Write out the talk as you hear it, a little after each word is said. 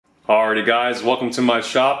Alrighty guys, welcome to my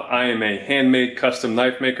shop. I am a handmade custom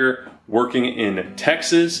knife maker working in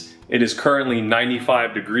Texas. It is currently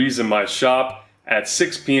 95 degrees in my shop at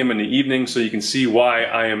 6 p.m. in the evening, so you can see why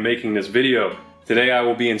I am making this video. Today I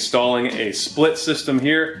will be installing a split system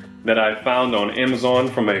here that I found on Amazon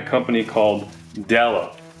from a company called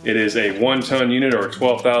Della. It is a 1-ton unit or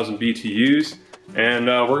 12,000 BTUs, and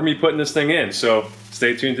we're going to be putting this thing in, so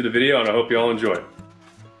stay tuned to the video and I hope you all enjoy it.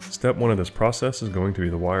 Step 1 of this process is going to be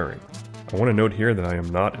the wiring. I want to note here that I am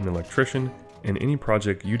not an electrician, and any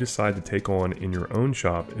project you decide to take on in your own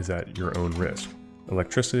shop is at your own risk.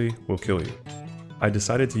 Electricity will kill you. I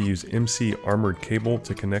decided to use MC armored cable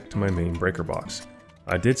to connect to my main breaker box.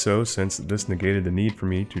 I did so since this negated the need for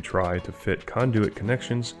me to try to fit conduit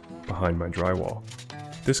connections behind my drywall.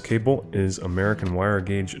 This cable is American wire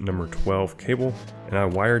gauge number 12 cable, and I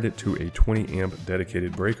wired it to a 20 amp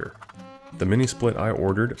dedicated breaker. The mini split I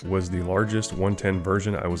ordered was the largest 110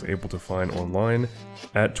 version I was able to find online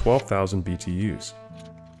at 12,000 BTUs.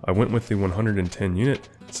 I went with the 110 unit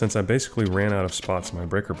since I basically ran out of spots in my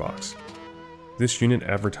breaker box. This unit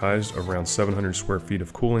advertised around 700 square feet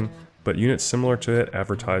of cooling, but units similar to it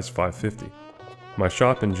advertised 550. My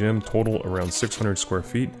shop and gym total around 600 square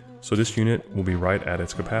feet, so this unit will be right at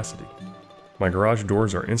its capacity. My garage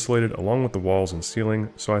doors are insulated along with the walls and ceiling,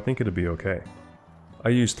 so I think it'll be okay. I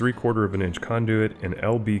used 3/4 inch conduit and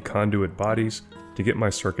LB conduit bodies to get my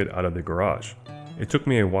circuit out of the garage. It took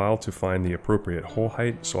me a while to find the appropriate hole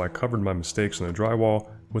height, so I covered my mistakes in the drywall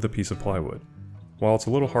with a piece of plywood. While it's a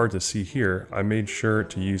little hard to see here, I made sure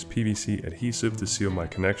to use PVC adhesive to seal my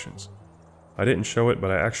connections. I didn't show it, but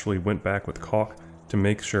I actually went back with caulk to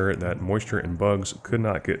make sure that moisture and bugs could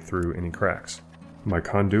not get through any cracks. My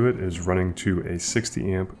conduit is running to a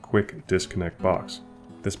 60 amp quick disconnect box.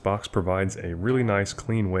 This box provides a really nice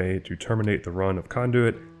clean way to terminate the run of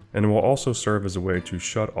conduit, and will also serve as a way to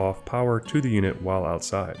shut off power to the unit while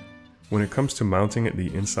outside. When it comes to mounting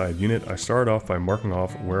the inside unit, I started off by marking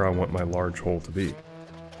off where I want my large hole to be.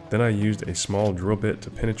 Then I used a small drill bit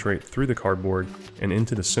to penetrate through the cardboard and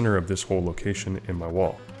into the center of this hole location in my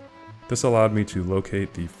wall. This allowed me to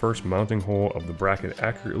locate the first mounting hole of the bracket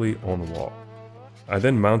accurately on the wall. I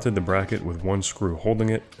then mounted the bracket with one screw holding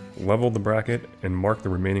it, leveled the bracket, and marked the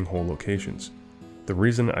remaining hole locations. The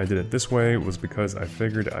reason I did it this way was because I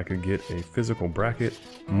figured I could get a physical bracket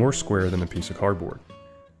more square than a piece of cardboard.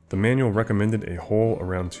 The manual recommended a hole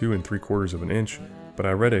around 2 3/4 inch, but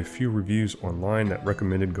I read a few reviews online that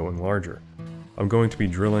recommended going larger. I'm going to be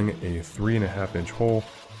drilling a 3.5 inch hole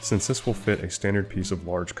since this will fit a standard piece of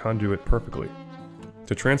large conduit perfectly.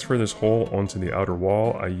 To transfer this hole onto the outer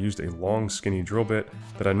wall, I used a long skinny drill bit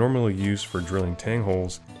that I normally use for drilling tang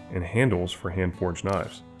holes and handles for hand-forged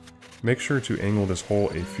knives. Make sure to angle this hole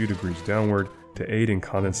a few degrees downward to aid in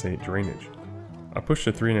condensate drainage. I pushed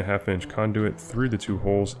a 3.5 inch conduit through the two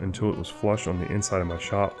holes until it was flush on the inside of my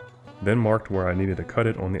shop, then marked where I needed to cut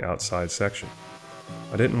it on the outside section.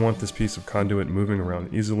 I didn't want this piece of conduit moving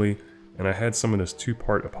around easily, and I had some of this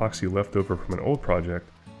 2-part epoxy left over from an old project,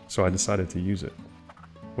 so I decided to use it.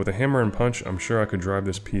 With a hammer and punch, I'm sure I could drive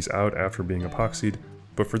this piece out after being epoxied,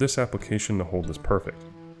 but for this application the hold is perfect.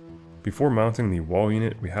 Before mounting the wall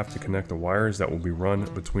unit, we have to connect the wires that will be run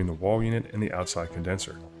between the wall unit and the outside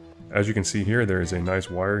condenser. As you can see here, there is a nice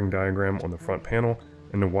wiring diagram on the front panel,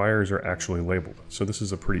 and the wires are actually labeled, so this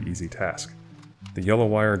is a pretty easy task. The yellow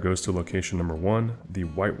wire goes to location number 1, the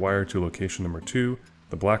white wire to location number 2,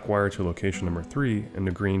 the black wire to location number 3, and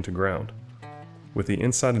the green to ground. With the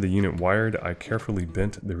inside of the unit wired, I carefully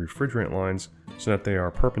bent the refrigerant lines so that they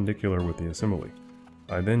are perpendicular with the assembly.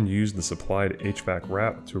 I then used the supplied HVAC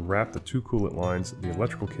wrap to wrap the two coolant lines, the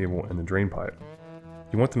electrical cable, and the drain pipe.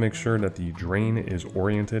 You want to make sure that the drain is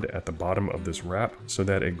oriented at the bottom of this wrap so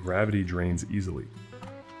that a gravity drains easily.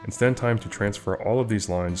 It's then time to transfer all of these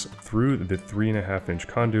lines through the 3.5 inch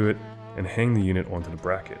conduit and hang the unit onto the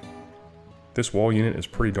bracket. This wall unit is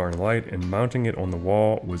pretty darn light, and mounting it on the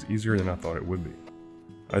wall was easier than I thought it would be.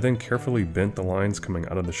 I then carefully bent the lines coming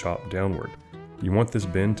out of the shop downward. You want this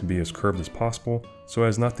bend to be as curved as possible so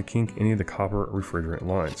as not to kink any of the copper refrigerant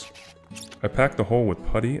lines. I packed the hole with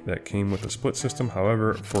putty that came with the split system,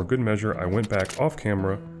 however, for good measure I went back off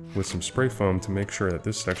camera with some spray foam to make sure that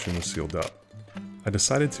this section was sealed up. I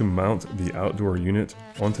decided to mount the outdoor unit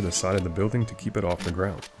onto the side of the building to keep it off the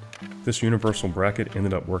ground. This universal bracket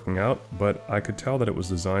ended up working out, but I could tell that it was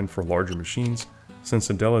designed for larger machines since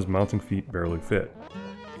the Della's mounting feet barely fit.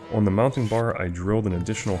 On the mounting bar, I drilled an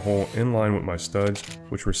additional hole in line with my studs,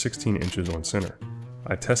 which were 16 inches on center.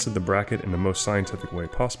 I tested the bracket in the most scientific way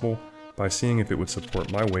possible, by seeing if it would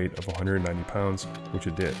support my weight of 190 pounds, which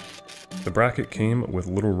it did. The bracket came with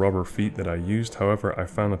little rubber feet that I used, however I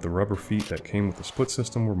found that the rubber feet that came with the split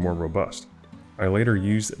system were more robust. I later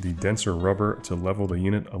used the denser rubber to level the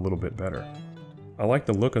unit a little bit better. I like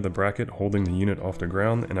the look of the bracket holding the unit off the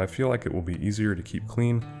ground, and I feel like it will be easier to keep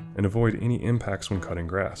clean and avoid any impacts when cutting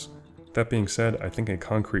grass. That being said, I think a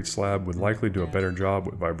concrete slab would likely do a better job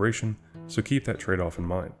with vibration, so keep that trade-off in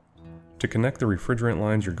mind. To connect the refrigerant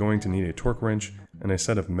lines, you're going to need a torque wrench and a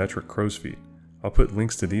set of metric crow's feet. I'll put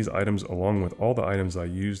links to these items along with all the items I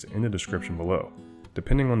used in the description below.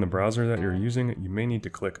 Depending on the browser that you're using, you may need to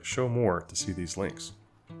click Show More to see these links.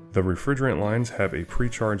 The refrigerant lines have a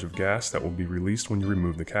pre-charge of gas that will be released when you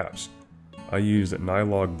remove the caps. I used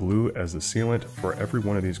nylon blue as the sealant for every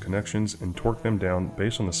one of these connections and torqued them down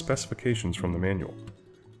based on the specifications from the manual.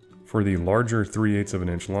 For the larger 3/8 of an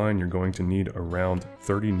inch line, you're going to need around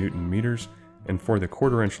 30 Newton meters, and for the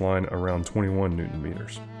 1/4 inch line, around 21 Newton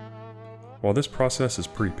meters. While this process is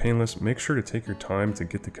pretty painless, make sure to take your time to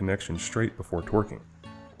get the connection straight before torquing.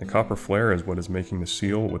 The copper flare is what is making the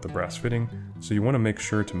seal with the brass fitting, so you want to make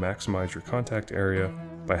sure to maximize your contact area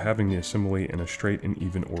by having the assembly in a straight and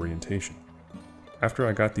even orientation. After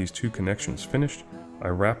I got these two connections finished, I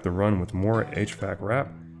wrapped the run with more HVAC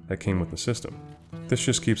wrap that came with the system. This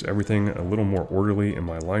just keeps everything a little more orderly in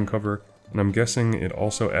my line cover, and I'm guessing it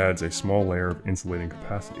also adds a small layer of insulating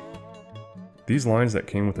capacity. These lines that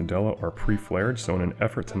came with the Della are pre-flared, so in an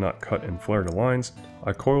effort to not cut and flare the lines,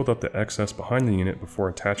 I coiled up the excess behind the unit before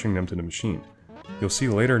attaching them to the machine. You'll see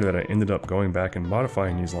later that I ended up going back and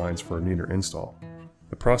modifying these lines for a neater install.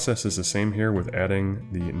 The process is the same here with adding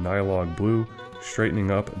the nylon blue,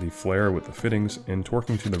 straightening up the flare with the fittings, and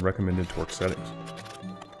torquing to the recommended torque settings.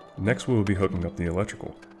 Next we will be hooking up the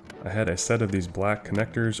electrical. I had a set of these black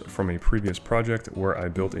connectors from a previous project where I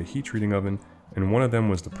built a heat treating oven, and one of them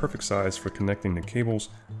was the perfect size for connecting the cables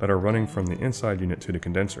that are running from the inside unit to the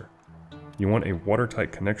condenser. You want a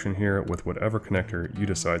watertight connection here with whatever connector you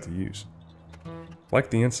decide to use. Like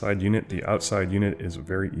the inside unit, the outside unit is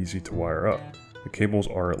very easy to wire up. The cables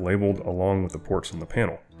are labeled along with the ports on the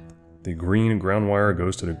panel. The green ground wire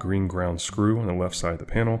goes to the green ground screw on the left side of the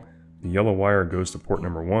panel, the yellow wire goes to port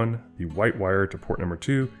number 1, the white wire to port number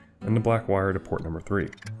 2, and the black wire to port number 3.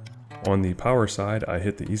 On the power side, I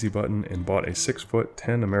hit the easy button and bought a 6-foot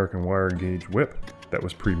 10 American wire gauge whip that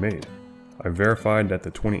was pre-made. I verified that the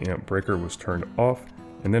 20 amp breaker was turned off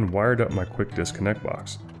and then wired up my quick disconnect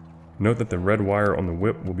box. Note that the red wire on the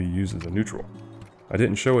whip will be used as a neutral. I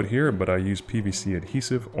didn't show it here, but I used PVC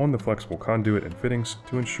adhesive on the flexible conduit and fittings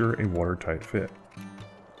to ensure a watertight fit.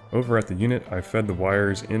 Over at the unit, I fed the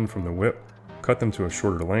wires in from the whip, cut them to a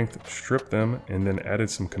shorter length, stripped them, and then added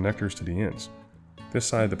some connectors to the ends. This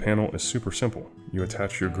side of the panel is super simple. You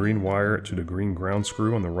attach your green wire to the green ground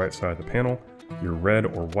screw on the right side of the panel, your red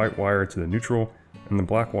or white wire to the neutral, and the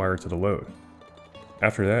black wire to the load.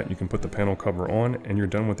 After that, you can put the panel cover on and you're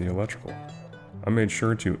done with the electrical. I made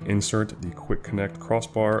sure to insert the quick connect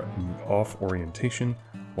crossbar in the off orientation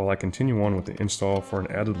while I continue on with the install for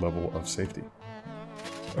an added level of safety.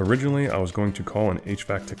 Originally, I was going to call an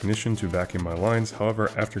HVAC technician to vacuum my lines, however,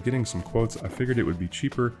 after getting some quotes, I figured it would be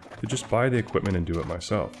cheaper to just buy the equipment and do it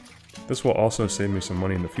myself. This will also save me some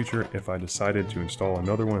money in the future if I decided to install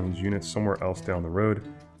another one of these units somewhere else down the road,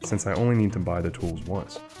 since I only need to buy the tools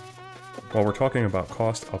once. While we're talking about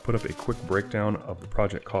cost, I'll put up a quick breakdown of the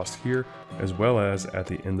project cost here, as well as at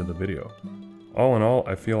the end of the video. All in all,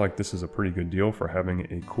 I feel like this is a pretty good deal for having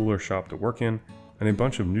a cooler shop to work in, and a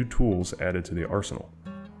bunch of new tools added to the arsenal.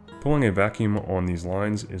 Pulling a vacuum on these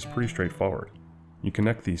lines is pretty straightforward. You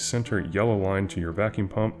connect the center yellow line to your vacuum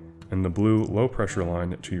pump and the blue low pressure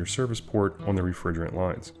line to your service port on the refrigerant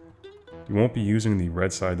lines. You won't be using the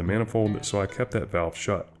red side of the manifold, so I kept that valve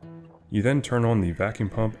shut. You then turn on the vacuum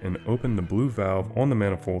pump and open the blue valve on the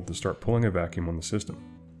manifold to start pulling a vacuum on the system.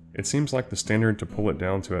 It seems like the standard to pull it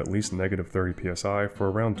down to at least -30 psi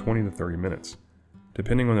for around 20 to 30 minutes.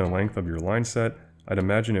 Depending on the length of your line set, I'd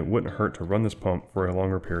imagine it wouldn't hurt to run this pump for a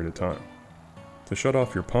longer period of time. To shut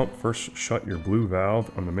off your pump, first shut your blue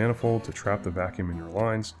valve on the manifold to trap the vacuum in your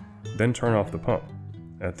lines, then turn off the pump.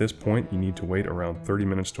 At this point, you need to wait around 30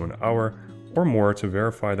 minutes to an hour or more to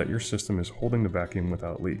verify that your system is holding the vacuum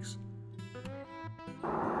without leaks.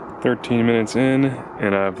 13 minutes in,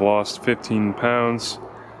 and I've lost 15 pounds,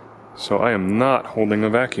 so I am not holding a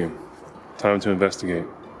vacuum. Time to investigate.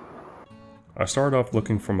 I started off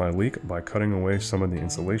looking for my leak by cutting away some of the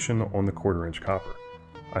insulation on the 1/4 inch copper.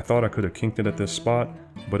 I thought I could have kinked it at this spot,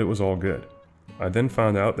 but it was all good. I then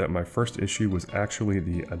found out that my first issue was actually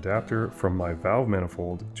the adapter from my valve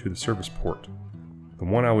manifold to the service port. The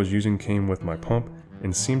one I was using came with my pump,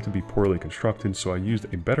 and seemed to be poorly constructed, so I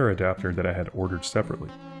used a better adapter that I had ordered separately.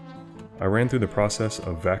 I ran through the process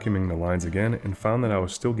of vacuuming the lines again and found that I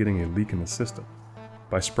was still getting a leak in the system.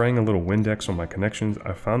 By spraying a little Windex on my connections,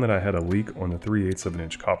 I found that I had a leak on the 3/8 of an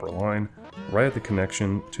inch copper line right at the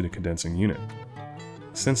connection to the condensing unit.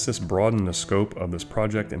 Since this broadened the scope of this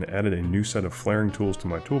project and added a new set of flaring tools to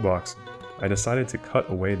my toolbox, I decided to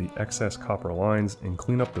cut away the excess copper lines and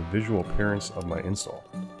clean up the visual appearance of my install.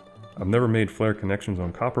 I've never made flare connections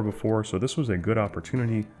on copper before, so this was a good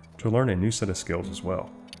opportunity to learn a new set of skills as well.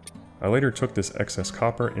 I later took this excess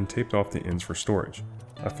copper and taped off the ends for storage.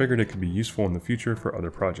 I figured it could be useful in the future for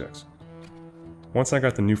other projects. Once I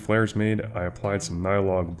got the new flares made, I applied some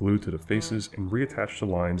Nylog blue to the faces and reattached the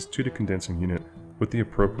lines to the condensing unit with the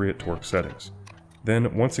appropriate torque settings.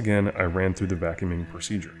 Then, once again, I ran through the vacuuming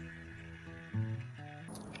procedure.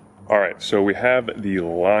 Alright, so we have the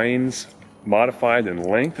lines modified in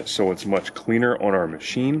length so it's much cleaner on our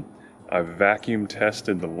machine. I've vacuum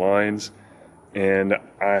tested the lines and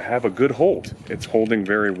I have a good hold. It's holding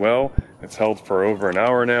very well. It's held for over an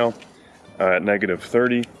hour now at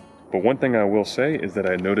 -30. But one thing I will say is that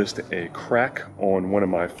I noticed a crack on one of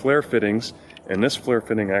my flare fittings, and this flare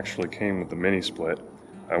fitting actually came with the mini split.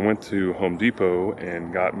 I went to Home Depot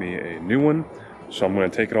and got me a new one, so I'm going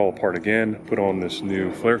to take it all apart again, put on this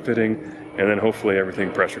new flare fitting, and then hopefully everything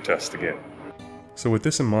pressure tests again. So with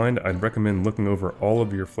this in mind, I'd recommend looking over all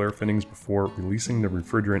of your flare fittings before releasing the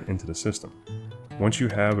refrigerant into the system. Once you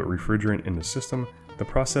have a refrigerant in the system, the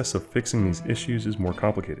process of fixing these issues is more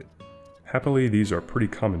complicated. Happily, these are pretty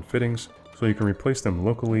common fittings, so you can replace them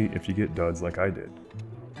locally if you get duds like I did.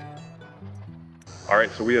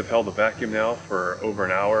 Alright, so we have held the vacuum now for over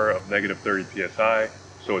an hour of -30 psi,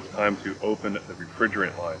 so it's time to open the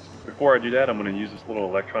refrigerant lines. Before I do that, I'm going to use this little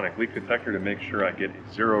electronic leak detector to make sure I get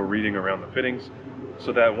a 0 reading around the fittings,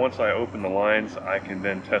 so that once I open the lines, I can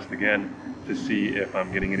then test again to see if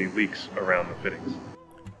I'm getting any leaks around the fittings.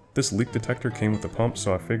 This leak detector came with the pump,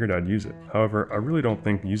 so I figured I'd use it. However, I really don't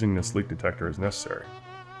think using this leak detector is necessary.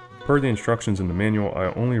 Per the instructions in the manual,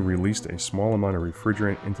 I only released a small amount of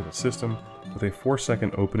refrigerant into the system with a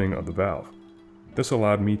 4-second opening of the valve. This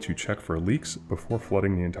allowed me to check for leaks before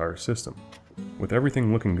flooding the entire system. With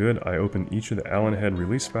everything looking good, I opened each of the Allen head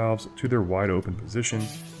release valves to their wide open position,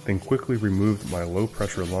 then quickly removed my low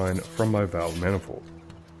pressure line from my valve manifold.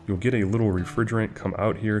 You'll get a little refrigerant come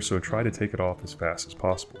out here, so try to take it off as fast as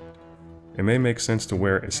possible. It may make sense to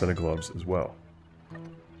wear a set of gloves as well.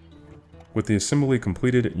 With the assembly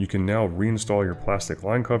completed, you can now reinstall your plastic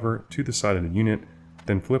line cover to the side of the unit,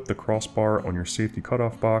 then flip the crossbar on your safety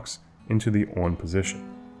cutoff box into the on position.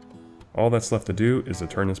 All that's left to do is to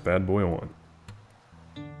turn this bad boy on.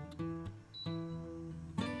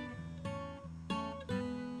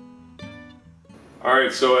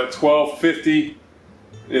 Alright, so at 1250,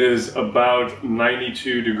 it is about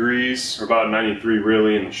 92 degrees, or about 93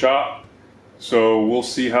 really in the shop. So we'll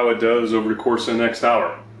see how it does over the course of the next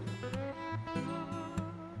hour.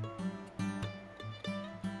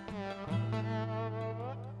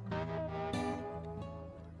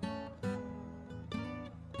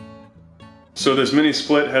 So this mini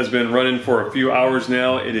split has been running for a few hours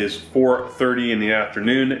now. It is 4:30 in the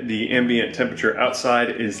afternoon. The ambient temperature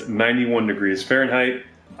outside is 91 degrees Fahrenheit.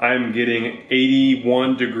 I'm getting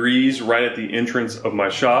 81 degrees right at the entrance of my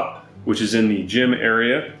shop, which is in the gym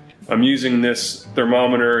area. I'm using this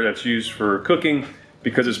thermometer that's used for cooking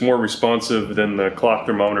because it's more responsive than the clock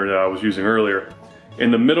thermometer that I was using earlier.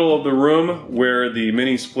 In the middle of the room where the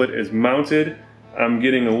mini split is mounted, I'm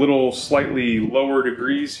getting a little slightly lower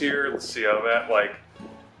degrees here. Let's see, I'm at like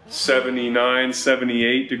 79,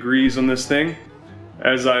 78 degrees on this thing.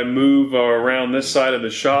 As I move around this side of the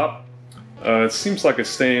shop, it seems like it's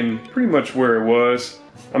staying pretty much where it was.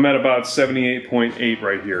 I'm at about 78.8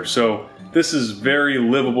 right here. So this is very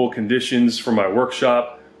livable conditions for my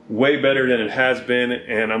workshop, way better than it has been,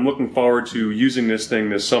 and I'm looking forward to using this thing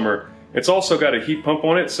this summer. It's also got a heat pump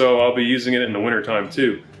on it, so I'll be using it in the winter time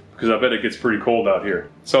too, because I bet it gets pretty cold out here.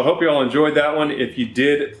 So I hope you all enjoyed that one. If you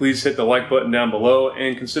did, please hit the like button down below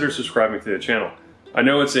and consider subscribing to the channel. I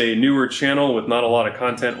know it's a newer channel with not a lot of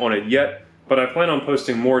content on it yet, but I plan on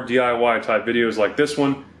posting more DIY type videos like this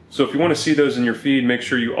one. So if you want to see those in your feed, make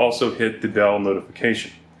sure you also hit the bell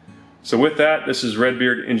notification. So with that, this is Red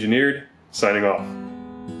Beard Engineered, signing off.